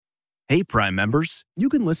Hey, Prime members, you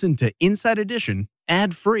can listen to Inside Edition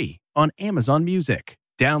ad-free on Amazon Music.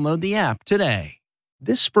 Download the app today.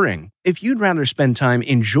 This spring, if you'd rather spend time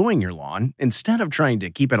enjoying your lawn instead of trying to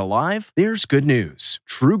keep it alive, there's good news.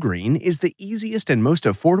 TruGreen is the easiest and most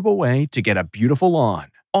affordable way to get a beautiful lawn.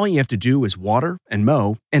 All you have to do is water and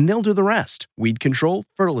mow, and they'll do the rest. Weed control,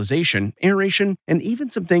 fertilization, aeration, and even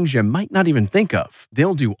some things you might not even think of.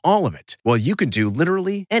 They'll do all of it, while you can do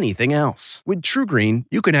literally anything else. With TruGreen,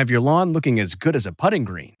 you can have your lawn looking as good as a putting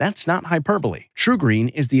green. That's not hyperbole.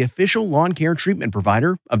 TruGreen is the official lawn care treatment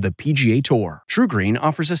provider of the PGA Tour. TruGreen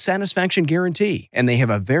offers a satisfaction guarantee, and they have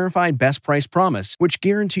a verified best price promise, which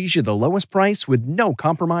guarantees you the lowest price with no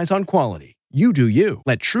compromise on quality. You do you.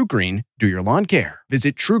 Let TruGreen do your lawn care.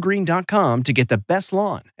 Visit TruGreen.com to get the best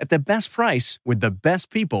lawn at the best price with the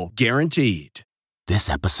best people guaranteed. This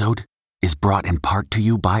episode is brought in part to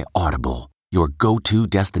you by Audible, your go-to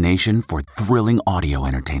destination for thrilling audio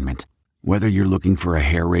entertainment. Whether you're looking for a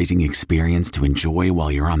hair-raising experience to enjoy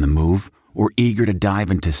while you're on the move or eager to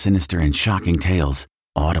dive into sinister and shocking tales,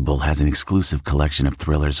 Audible has an exclusive collection of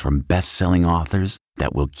thrillers from best-selling authors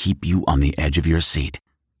that will keep you on the edge of your seat.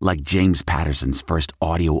 Like James Patterson's first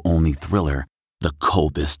audio-only thriller, The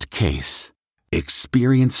Coldest Case.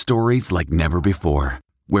 Experience stories like never before,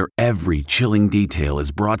 where every chilling detail is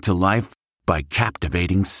brought to life by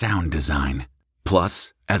captivating sound design.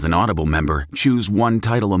 Plus, as an Audible member, choose one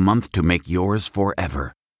title a month to make yours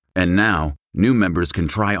forever. And now, new members can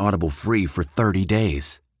try Audible free for 30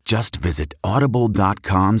 days. Just visit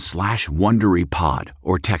audible.com/WonderyPod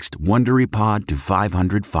or text WonderyPod to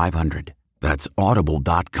 500-500. That's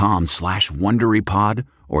audible.com/WonderyPod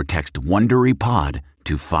or text WonderyPod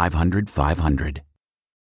to 500-500.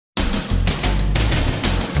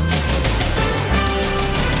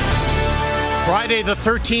 Friday the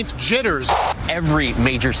 13th jitters. Every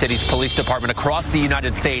major city's police department across the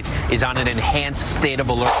United States is on an enhanced state of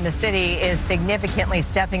alert. The city is significantly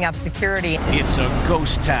stepping up security. It's a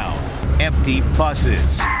ghost town. Empty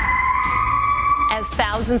buses. As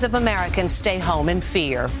thousands of Americans stay home in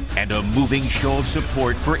fear. And a moving show of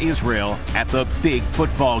support for Israel at the big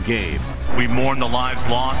football game. We mourn the lives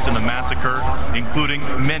lost in the massacre, including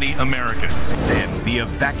many Americans. Then the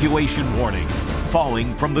evacuation warning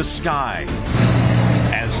falling from the sky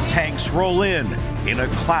as tanks roll in a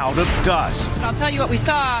cloud of dust. I'll tell you what we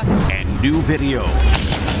saw. And new video.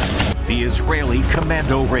 The Israeli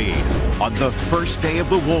commando raid on the first day of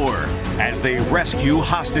the war as they rescue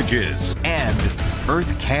hostages and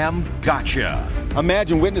Earth Cam Gotcha.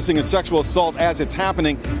 Imagine witnessing a sexual assault as it's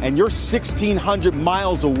happening and you're 1,600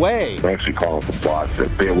 miles away. I'm actually calling for boss.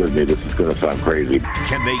 Bear with me, this is going to sound crazy.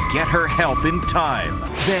 Can they get her help in time?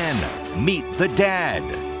 Then meet the dad.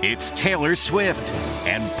 It's Taylor Swift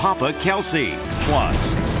and Papa Kelsey.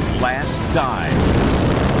 Plus, Last Dive.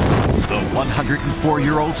 The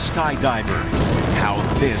 104-year-old skydiver. How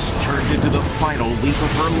this turned into the final leap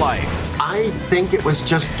of her life. I think it was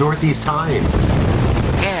just Dorothy's time.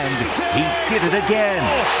 And he did it again.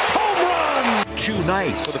 Home run! 2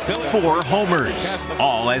 nights, 4 homers,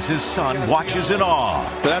 all as his son watches in awe.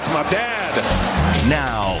 So that's my dad.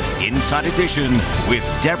 Now, Inside Edition with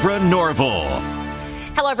Deborah Norville.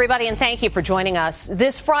 Hello, everybody, and thank you for joining us.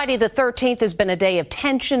 This Friday, the 13th, has been a day of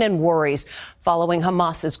tension and worries following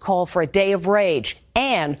Hamas's call for a day of rage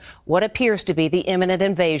and what appears to be the imminent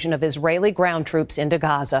invasion of Israeli ground troops into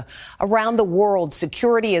Gaza. Around the world,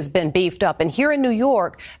 security has been beefed up, and here in New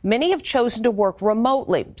York, many have chosen to work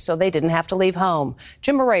remotely, so they didn't have to leave home.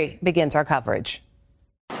 Jim Murray begins our coverage.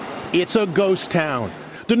 It's a ghost town.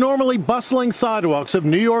 The normally bustling sidewalks of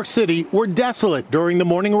New York City were desolate during the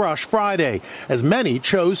morning rush Friday, as many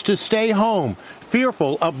chose to stay home,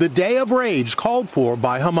 fearful of the day of rage called for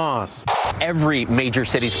by Hamas. Every major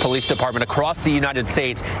city's police department across the United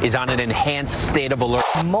States is on an enhanced state of alert.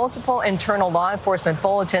 Multiple internal law enforcement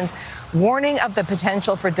bulletins warning of the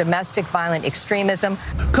potential for domestic violent extremism.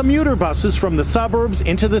 Commuter buses from the suburbs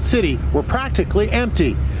into the city were practically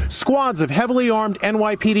empty. Squads of heavily armed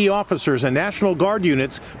NYPD officers and National Guard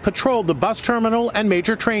units patrolled the bus terminal and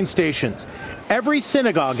major train stations. Every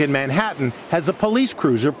synagogue in Manhattan has a police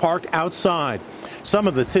cruiser parked outside. Some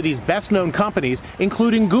of the city's best-known companies,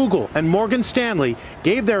 including Google and Morgan Stanley,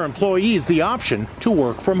 gave their employees the option to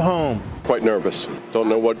work from home. Quite nervous. Don't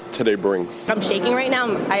know what today brings. I'm shaking right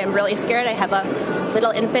now. I am really scared. I have a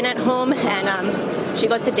little infant at home, and she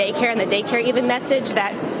goes to daycare, and the daycare even messaged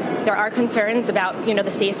that there are concerns about,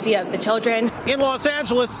 the safety of the children. In Los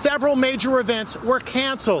Angeles, several major events were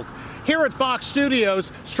canceled. Here at Fox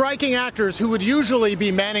Studios, striking actors who would usually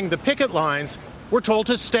be manning the picket lines were told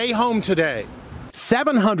to stay home today.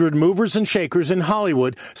 700 movers and shakers in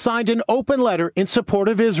Hollywood signed an open letter in support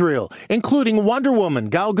of Israel, including Wonder Woman,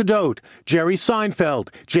 Gal Gadot, Jerry Seinfeld,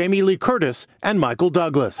 Jamie Lee Curtis, and Michael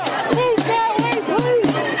Douglas.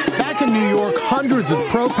 Back in New York, hundreds of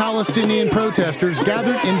pro-Palestinian protesters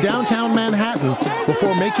gathered in downtown Manhattan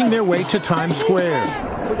before making their way to Times Square.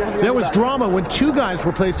 There was drama when 2 guys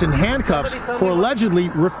were placed in handcuffs for allegedly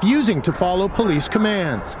refusing to follow police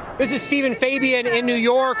commands. This is Stephen Fabian in New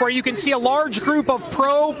York, where you can see a large group of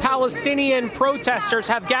pro-Palestinian protesters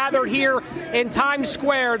have gathered here in Times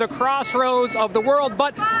Square, the crossroads of the world.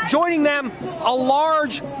 But joining them, a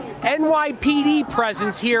large NYPD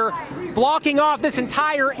presence here, blocking off this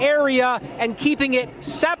entire area and keeping it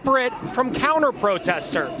separate from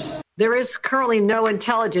counter-protesters. There is currently no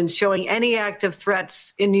intelligence showing any active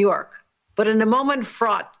threats in New York. But in a moment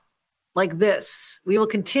fraught like this, we will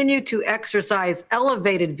continue to exercise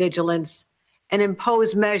elevated vigilance and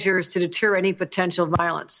impose measures to deter any potential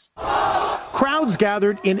violence. Crowds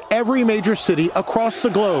gathered in every major city across the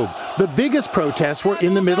globe. The biggest protests were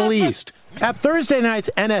in the Middle East. At Thursday night's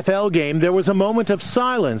NFL game, there was a moment of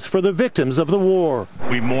silence for the victims of the war.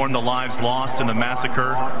 We mourn the lives lost in the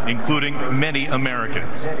massacre, including many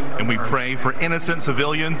Americans, and we pray for innocent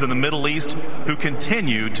civilians in the Middle East who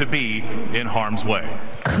continue to be in harm's way.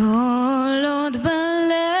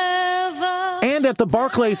 And at the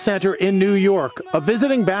Barclays Center in New York, a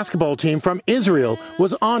visiting basketball team from Israel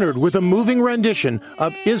was honored with a moving rendition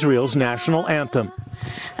of Israel's national anthem.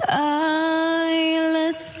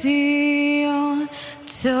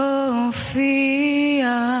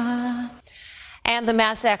 And the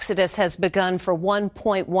mass exodus has begun for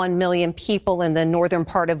 1.1 million people in the northern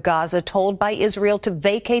part of Gaza, told by Israel to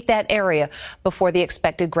vacate that area before the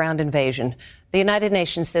expected ground invasion. The United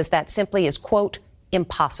Nations says that simply is, quote,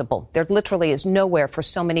 impossible. There literally is nowhere for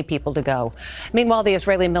so many people to go. Meanwhile, the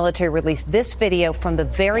Israeli military released this video from the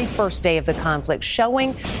very first day of the conflict,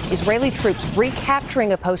 showing Israeli troops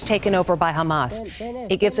recapturing a post taken over by Hamas.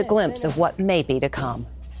 It gives a glimpse of what may be to come.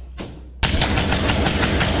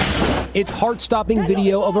 It's heart-stopping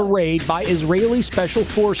video of a raid by Israeli special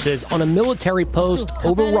forces on a military post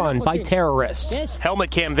overrun by terrorists.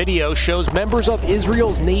 Helmet cam video shows members of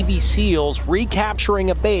Israel's Navy SEALs recapturing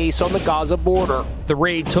a base on the Gaza border. The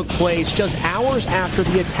raid took place just hours after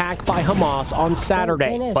the attack by Hamas on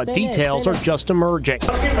Saturday, but details are just emerging.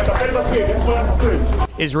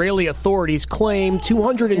 Israeli authorities claim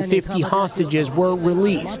 250 hostages were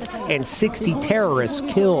released and 60 terrorists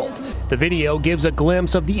killed. The video gives a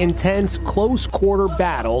glimpse of the intense, close-quarter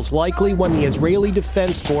battles, likely when the Israeli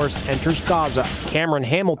Defense Force enters Gaza. Cameron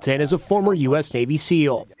Hamilton is a former U.S. Navy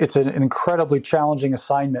SEAL. It's an incredibly challenging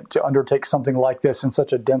assignment to undertake something like this in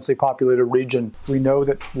such a densely populated region. We know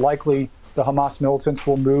that likely the Hamas militants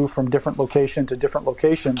will move from different location to different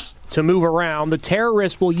locations. To move around, the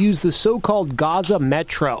terrorists will use the so-called Gaza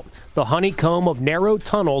Metro, the honeycomb of narrow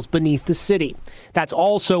tunnels beneath the city. That's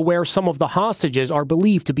also where some of the hostages are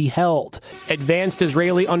believed to be held. Advanced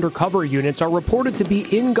Israeli undercover units are reported to be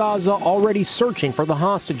in Gaza already searching for the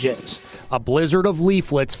hostages. A blizzard of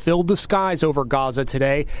leaflets filled the skies over Gaza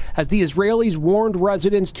today as the Israelis warned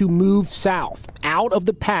residents to move south, out of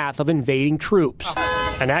the path of invading troops.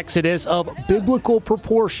 An exodus of biblical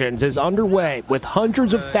proportions is underway, with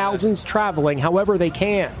hundreds of thousands traveling however they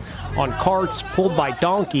can, on carts pulled by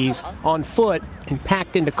donkeys, on foot, and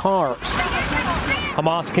packed into cars.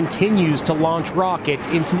 Hamas continues to launch rockets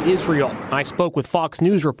into Israel. I spoke with Fox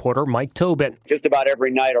News reporter Mike Tobin. Just about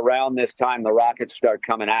every night around this time, the rockets start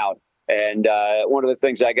coming out. And one of the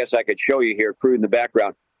things I guess I could show you here, crude in the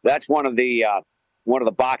background, that's one of the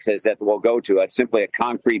boxes that we'll go to. It's simply a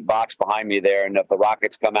concrete box behind me there. And if the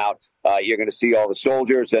rockets come out, you're going to see all the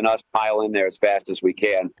soldiers and us pile in there as fast as we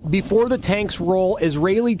can. Before the tanks roll,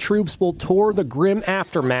 Israeli troops will tour the grim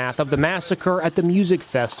aftermath of the massacre at the music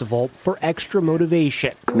festival for extra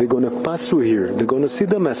motivation. They're going to pass through here. They're going to see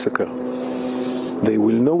the massacre. They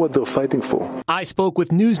will know what they're fighting for. I spoke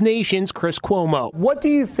with News Nation's Chris Cuomo. What do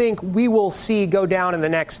you think we will see go down in the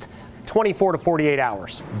next 24 to 48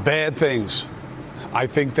 hours? Bad things. I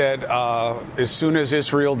think that as soon as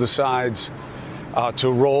Israel decides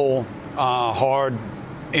to roll hard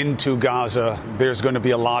into Gaza, there's going to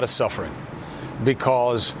be a lot of suffering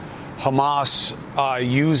because Hamas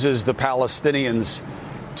uses the Palestinians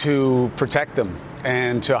to protect them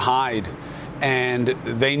and to hide. And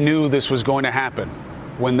they knew this was going to happen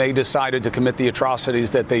when they decided to commit the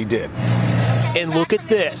atrocities that they did. And look at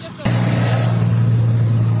this.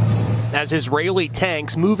 As Israeli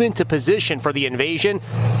tanks move into position for the invasion,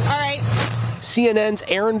 CNN's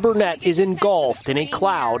Aaron Burnett is engulfed in a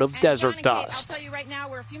cloud of desert dust.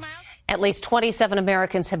 At least 27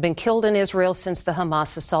 Americans have been killed in Israel since the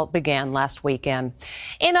Hamas assault began last weekend.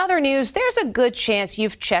 In other news, there's a good chance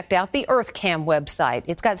you've checked out the EarthCam website.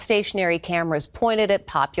 It's got stationary cameras pointed at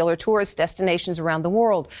popular tourist destinations around the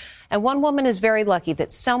world. And one woman is very lucky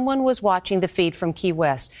that someone was watching the feed from Key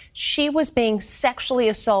West. She was being sexually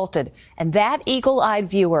assaulted, and that eagle-eyed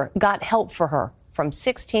viewer got help for her from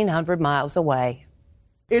 1,600 miles away.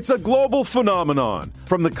 It's a global phenomenon.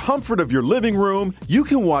 From the comfort of your living room, you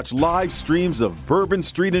can watch live streams of Bourbon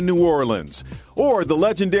Street in New Orleans, or the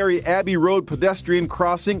legendary Abbey Road pedestrian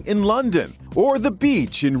crossing in London, or the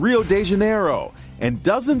beach in Rio de Janeiro, and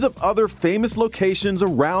dozens of other famous locations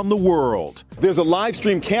around the world. There's a live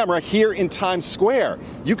stream camera here in Times Square.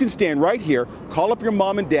 You can stand right here, call up your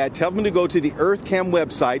mom and dad, tell them to go to the EarthCam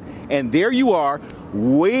website, and there you are,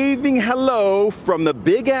 waving hello from the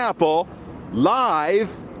Big Apple, live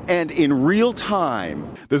and in real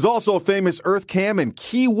time. There's also a famous EarthCam in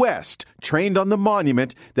Key West, trained on the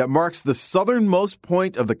monument that marks the southernmost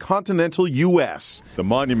point of the continental U.S. The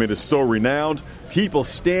monument is so renowned, people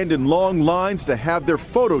stand in long lines to have their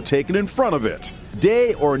photo taken in front of it.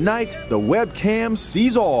 Day or night, the webcam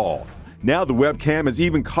sees all. Now the webcam has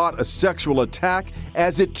even caught a sexual attack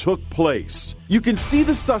as it took place. You can see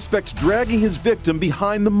the suspect dragging his victim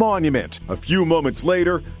behind the monument. A few moments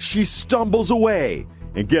later, she stumbles away.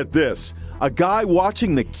 And get this, a guy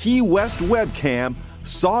watching the Key West webcam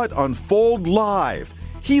saw it unfold live.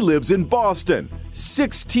 He lives in Boston,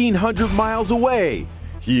 1,600 miles away.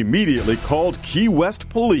 He immediately called Key West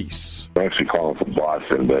police. I'm actually calling from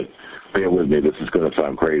Boston, but bear with me, this is going to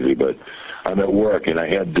sound crazy, but I'm at work and I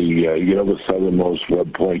had the southernmost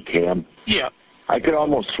web point cam? Yeah. I could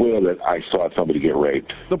almost swear that I saw somebody get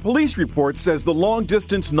raped. The police report says the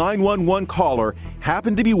long-distance 911 caller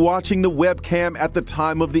happened to be watching the webcam at the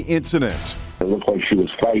time of the incident. It looked like she was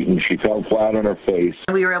fighting. She fell flat on her face.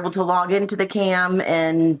 We were able to log into the cam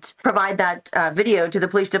and provide that video to the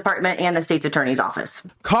police department and the state's attorney's office.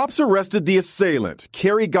 Cops arrested the assailant,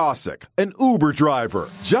 Carrie Gossick, an Uber driver.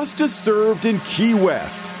 Justice served in Key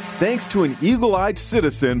West, thanks to an eagle-eyed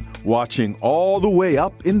citizen watching all the way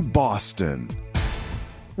up in Boston.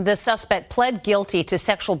 The suspect pled guilty to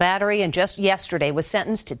sexual battery and just yesterday was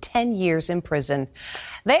sentenced to 10 years in prison.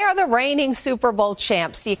 They are the reigning Super Bowl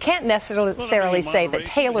champs. You can't necessarily say that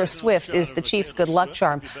Taylor Swift is the Chiefs' good luck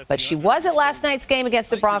charm, but she was at last night's game against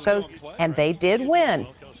the Broncos, and they did win.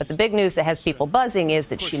 But the big news that has people buzzing is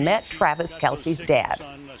that she met Travis Kelce's dad.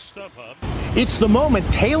 It's the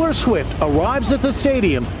moment Taylor Swift arrives at the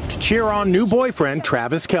stadium to cheer on new boyfriend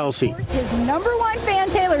Travis Kelce. His #1 fan,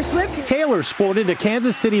 Taylor Swift. Taylor sported a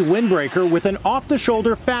Kansas City windbreaker with an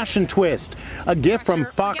off-the-shoulder fashion twist, a gift from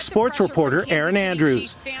Fox Sports reporter Erin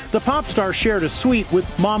Andrews. The pop star shared a suite with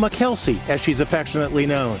Mama Kelce, as she's affectionately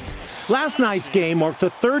known. Last night's game marked the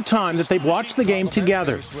third time that they've watched the game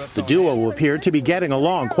together. The duo appeared to be getting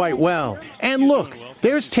along quite well. And look,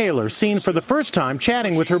 there's Taylor seen for the first time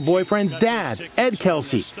chatting with her boyfriend's dad, Ed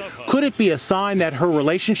Kelce. Could it be a sign that her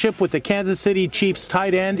relationship with the Kansas City Chiefs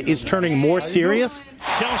tight end is turning more serious?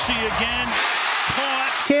 Kelce again.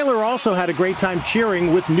 Taylor also had a great time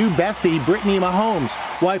cheering with new bestie Brittany Mahomes,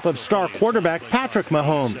 wife of star quarterback Patrick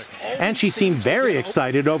Mahomes. And she seemed very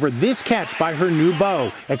excited over this catch by her new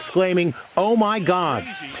beau, exclaiming, "Oh my God."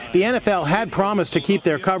 The NFL had promised to keep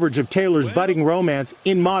their coverage of Taylor's budding romance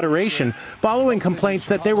in moderation, following complaints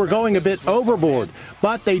that they were going a bit overboard,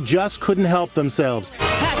 but they just couldn't help themselves.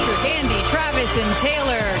 Patrick, Andy, Travis, and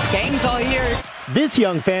Taylor. Gangs all year. This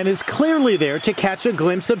young fan is clearly there to catch a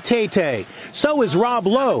glimpse of Tay-Tay. So is Rob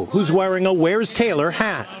Lowe, who's wearing a Where's Taylor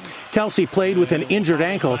hat. Kelce played with an injured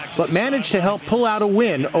ankle, but managed to help pull out a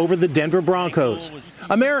win over the Denver Broncos.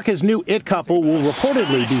 America's new it couple will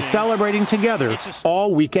reportedly be celebrating together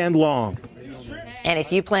all weekend long. And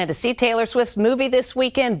if you plan to see Taylor Swift's movie this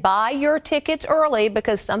weekend, buy your tickets early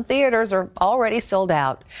because some theaters are already sold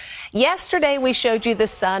out. Yesterday, we showed you the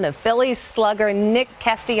son of Phillies slugger Nick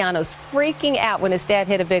Castellanos freaking out when his dad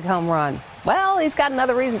hit a big home run. Well, he's got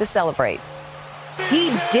another reason to celebrate.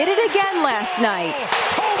 He did it again last night.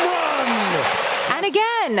 Home run! And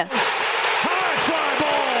again. High fly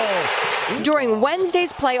ball! During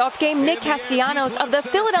Wednesday's playoff game, Nick Castellanos of the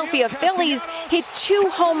Philadelphia Phillies hit 2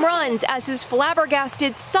 home runs as his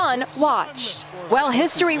flabbergasted son watched. Well,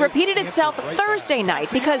 history repeated itself Thursday night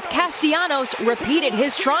because Castellanos repeated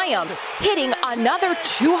his triumph, hitting another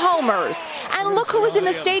 2 homers. And look who was in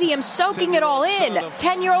the stadium soaking it all in,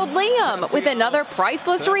 10-year-old Liam with another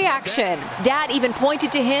priceless reaction. Dad even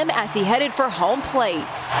pointed to him as he headed for home plate.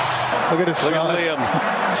 Look at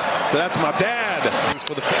Liam. So that's my dad.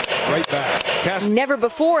 For the right back. Never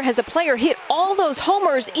before has a player hit all those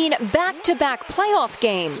homers in back-to-back playoff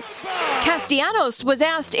games. Castellanos was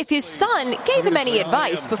asked if his son gave him any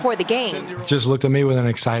advice before the game. Just looked at me with an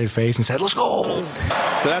excited face and said, "Let's go."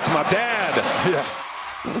 So that's my dad. Yeah.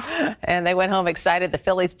 And they went home excited. The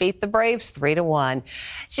Phillies beat the Braves 3-1.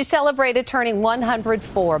 She celebrated turning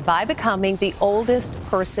 104 by becoming the oldest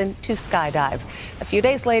person to skydive. A few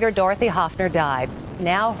days later, Dorothy Hoffner died.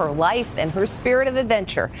 Now her life and her spirit of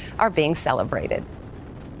adventure are being celebrated.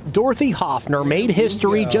 Dorothy Hoffner made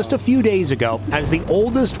history just a few days ago as the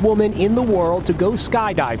oldest woman in the world to go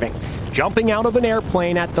skydiving, jumping out of an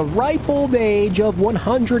airplane at the ripe old age of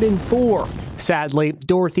 104. Sadly,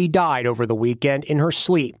 Dorothy died over the weekend in her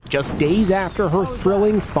sleep, just days after her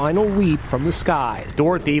thrilling final leap from the skies.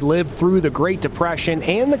 Dorothy lived through the Great Depression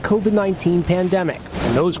and the COVID-19 pandemic,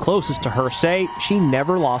 and those closest to her say she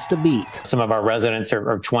never lost a beat. Some of our residents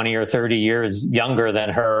are 20 or 30 years younger than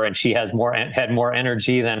her, and she had more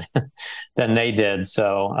energy than they did.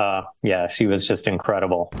 So, she was just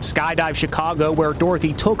incredible. Skydive Chicago, where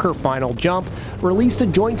Dorothy took her final jump, released a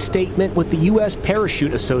joint statement with the U.S.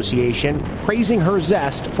 Parachute Association, praising her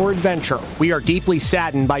zest for adventure. "We are deeply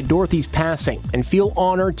saddened by Dorothy's passing and feel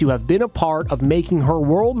honored to have been a part of making her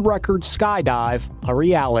world record skydive a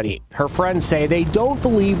reality." Her friends say they don't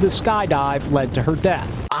believe the skydive led to her death.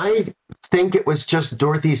 "I think it was just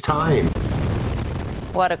Dorothy's time."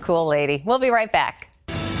 What a cool lady. We'll be right back.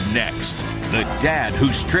 Next, the dad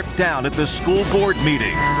who stripped down at the school board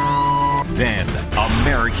meeting. Then,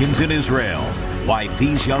 Americans in Israel. Why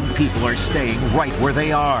these young people are staying right where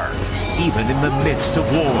they are, even in the midst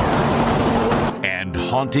of war. And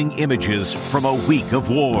haunting images from a week of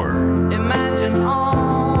war. Imagine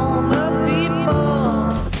all the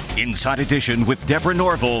people. Inside Edition with Deborah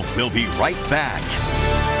Norville. We'll be right back.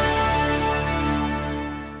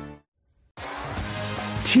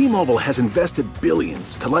 T-Mobile has invested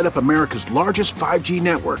billions to light up America's largest 5G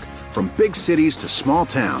network, from big cities to small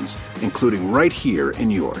towns, including right here in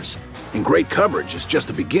yours. And great coverage is just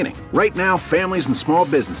the beginning. Right now, families and small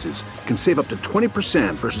businesses can save up to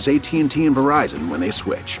 20% versus AT&T and Verizon when they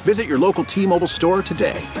switch. Visit your local T-Mobile store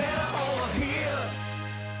today.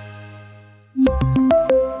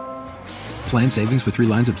 Plan savings with 3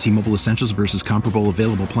 lines of T-Mobile Essentials versus comparable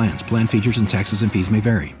available plans. Plan features and taxes and fees may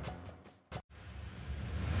vary.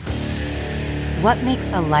 What makes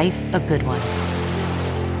a life a good one?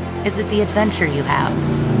 Is it the adventure you have?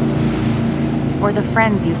 Or the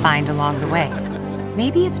friends you find along the way?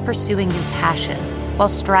 Maybe it's pursuing your passion while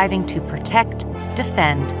striving to protect,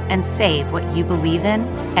 defend, and save what you believe in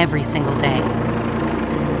every single day.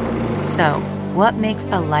 So, what makes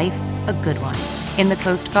a life a good one? In the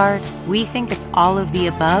Coast Guard, we think it's all of the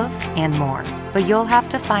above and more, but you'll have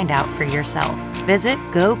to find out for yourself. Visit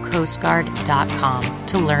GoCoastGuard.com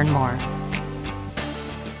to learn more.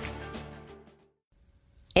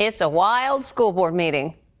 It's a wild school board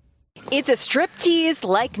meeting. It's a striptease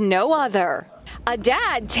like no other. A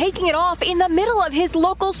dad taking it off in the middle of his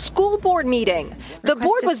local school board meeting. The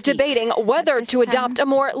board was debating whether to adopt a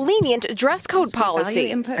more lenient dress code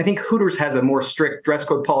policy. I think Hooters has a more strict dress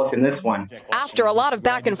code policy than this one. After a lot of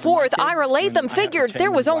back and forth, Ira Latham figured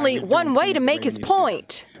there was only one way to make his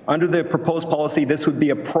point. Under the proposed policy, this would be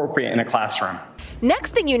appropriate in a classroom.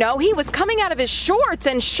 Next thing you know, he was coming out of his shorts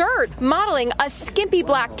and shirt, modeling a skimpy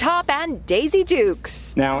black top and Daisy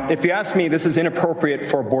Dukes. Now, if you ask me, this is inappropriate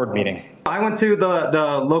for a board meeting. I went to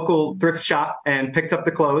the local thrift shop and picked up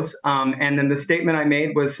the clothes, and then the statement I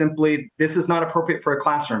made was simply, this is not appropriate for a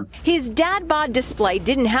classroom. His dad bod display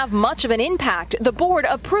didn't have much of an impact. The board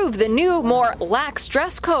approved the new, more lax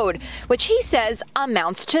dress code, which he says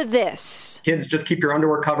amounts to this. Kids, just keep your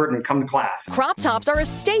underwear covered and come to class. Crop tops are a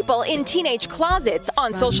staple in teenage closets.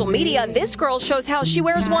 On social media, this girl shows how she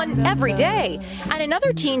wears one every day, and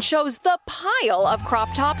another teen shows the pile of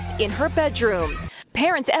crop tops in her bedroom.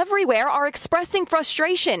 Parents everywhere are expressing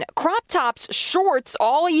frustration. Crop tops, shorts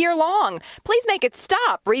all year long. Please make it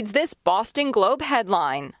stop, reads this Boston Globe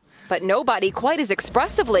headline. But nobody quite as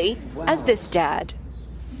expressively as this dad.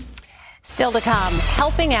 Still to come,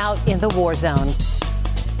 helping out in the war zone.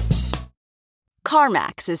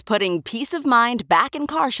 CarMax is putting peace of mind back in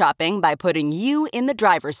car shopping by putting you in the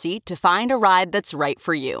driver's seat to find a ride that's right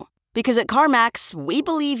for you. Because at CarMax, we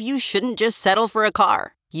believe you shouldn't just settle for a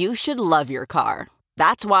car. You should love your car.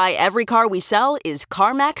 That's why every car we sell is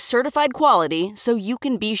CarMax certified quality, so you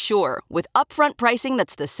can be sure with upfront pricing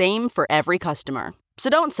that's the same for every customer. So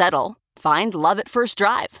don't settle. Find love at first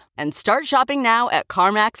drive and start shopping now at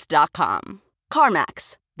CarMax.com.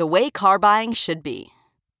 CarMax, the way car buying should be.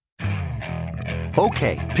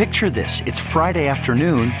 Okay, picture this. It's Friday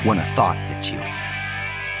afternoon when a thought hits you.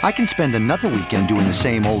 I can spend another weekend doing the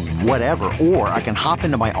same old whatever, or I can hop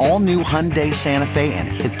into my all-new Hyundai Santa Fe and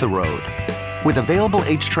hit the road. With available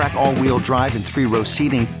H-Track all-wheel drive and 3-row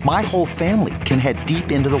seating, my whole family can head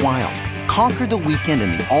deep into the wild. Conquer the weekend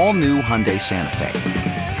in the all-new Hyundai Santa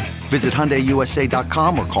Fe. Visit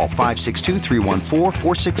HyundaiUSA.com or call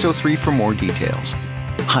 562-314-4603 for more details.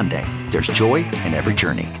 Hyundai, there's joy in every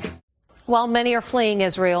journey. While many are fleeing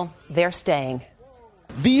Israel, they're staying.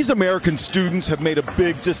 These American students have made a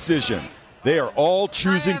big decision. They are all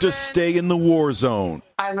choosing to stay in the war zone.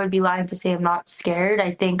 I would be lying to say I'm not scared.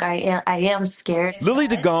 I think I am scared. Lily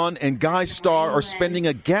Dagan and Guy Starr are spending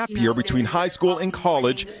a gap year between high school and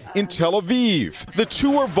college in Tel Aviv. The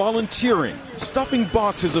two are volunteering, stuffing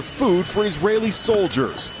boxes of food for Israeli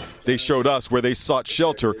soldiers. They showed us where they sought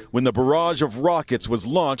shelter when the barrage of rockets was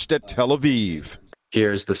launched at Tel Aviv.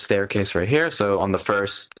 Here's the staircase right here. So on the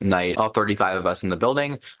first night, all 35 of us in the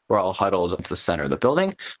building, we're all huddled at the center of the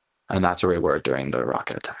building. And that's where we were during the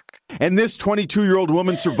rocket attack. And this 22-year-old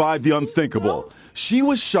woman survived the unthinkable. She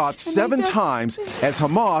was shot 7 times as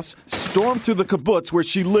Hamas stormed through the kibbutz where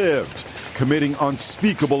she lived, committing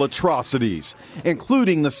unspeakable atrocities,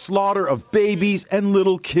 including the slaughter of babies and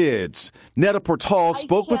little kids. Netta Portal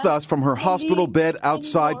spoke with us from her hospital bed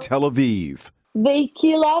outside Tel Aviv. They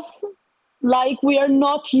kill us like we are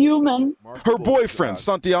not human. Her boyfriend,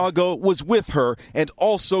 Santiago, was with her and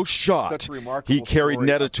also shot. He carried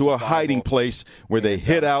Netta to a hiding place where they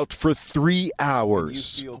hid out for 3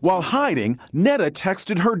 hours. While hiding, Netta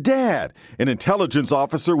texted her dad, an intelligence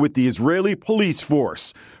officer with the Israeli police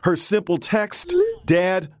force. Her simple text,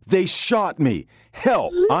 "Dad, they shot me.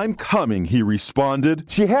 Help, I'm coming," he responded.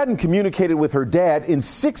 She hadn't communicated with her dad in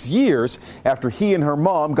 6 years after he and her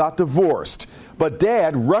mom got divorced. But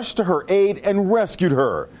Dad rushed to her aid and rescued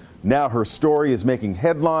her. Now her story is making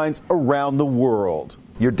headlines around the world.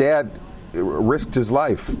 Your dad risked his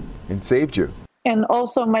life and saved you. And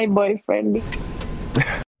also my boyfriend.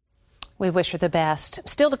 We wish her the best.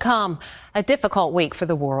 Still to come, a difficult week for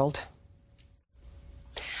the world.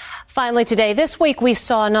 Finally today, this week we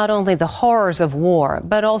saw not only the horrors of war,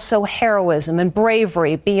 but also heroism and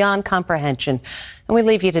bravery beyond comprehension. And we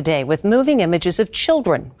leave you today with moving images of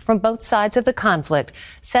children from both sides of the conflict,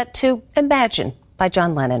 set to Imagine by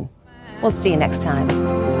John Lennon. We'll see you next time.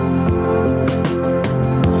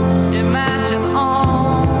 Imagine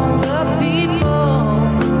all the people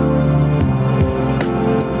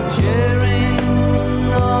sharing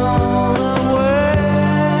all the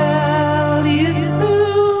world.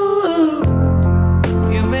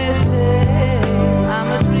 You may say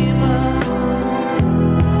I'm a dreamer,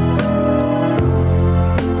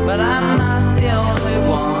 but I'm not the only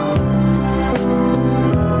one.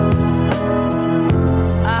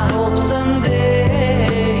 I hope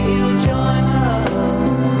someday you'll join us,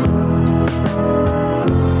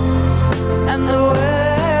 and the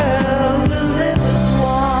world will live as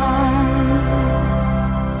one.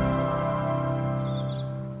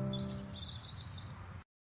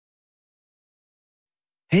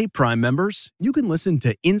 Hey, Prime members, you can listen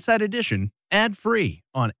to Inside Edition ad-free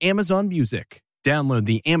on Amazon Music. Download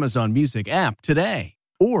the Amazon Music app today.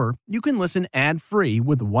 Or you can listen ad-free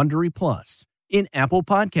with Wondery Plus in Apple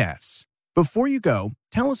Podcasts. Before you go,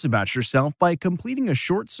 tell us about yourself by completing a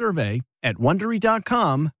short survey at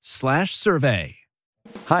Wondery.com/survey.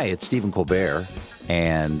 Hi, it's Stephen Colbert,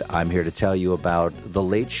 and I'm here to tell you about The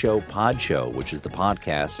Late Show Pod Show, which is the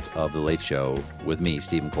podcast of The Late Show with me,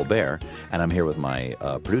 Stephen Colbert, and I'm here with my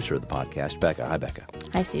producer of the podcast, Becca. Hi, Becca.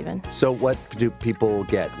 Hi, Stephen. So what do people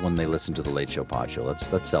get when they listen to The Late Show Pod Show? Let's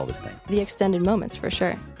sell this thing. The extended moments, for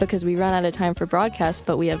sure, because we run out of time for broadcast,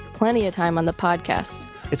 but we have plenty of time on the podcast.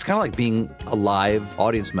 It's kind of like being a live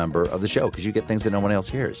audience member of the show because you get things that no one else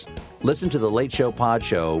hears. Listen to The Late Show Pod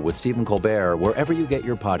Show with Stephen Colbert wherever you get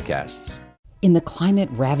your podcasts. In the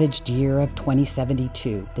climate-ravaged year of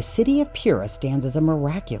 2072, the city of Pura stands as a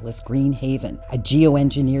miraculous green haven, a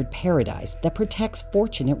geoengineered paradise that protects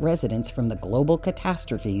fortunate residents from the global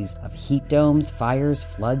catastrophes of heat domes, fires,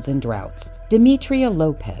 floods, and droughts. Demetria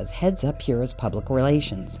Lopez heads up Pura's public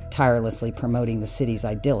relations, tirelessly promoting the city's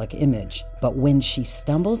idyllic image. But when she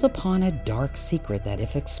stumbles upon a dark secret that,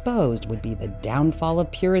 if exposed, would be the downfall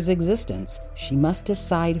of Pura's existence, she must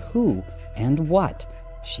decide who and what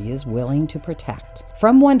she is willing to protect.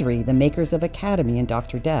 From Wondery, the makers of Academy and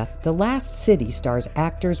Dr. Death, The Last City stars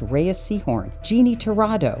actors Reyes Sehorn, Jeannie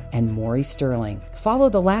Torrado, and Maury Sterling. Follow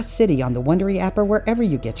The Last City on the Wondery app or wherever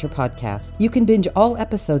you get your podcasts. You can binge all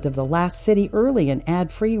episodes of The Last City early and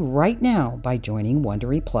ad-free right now by joining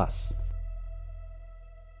Wondery Plus.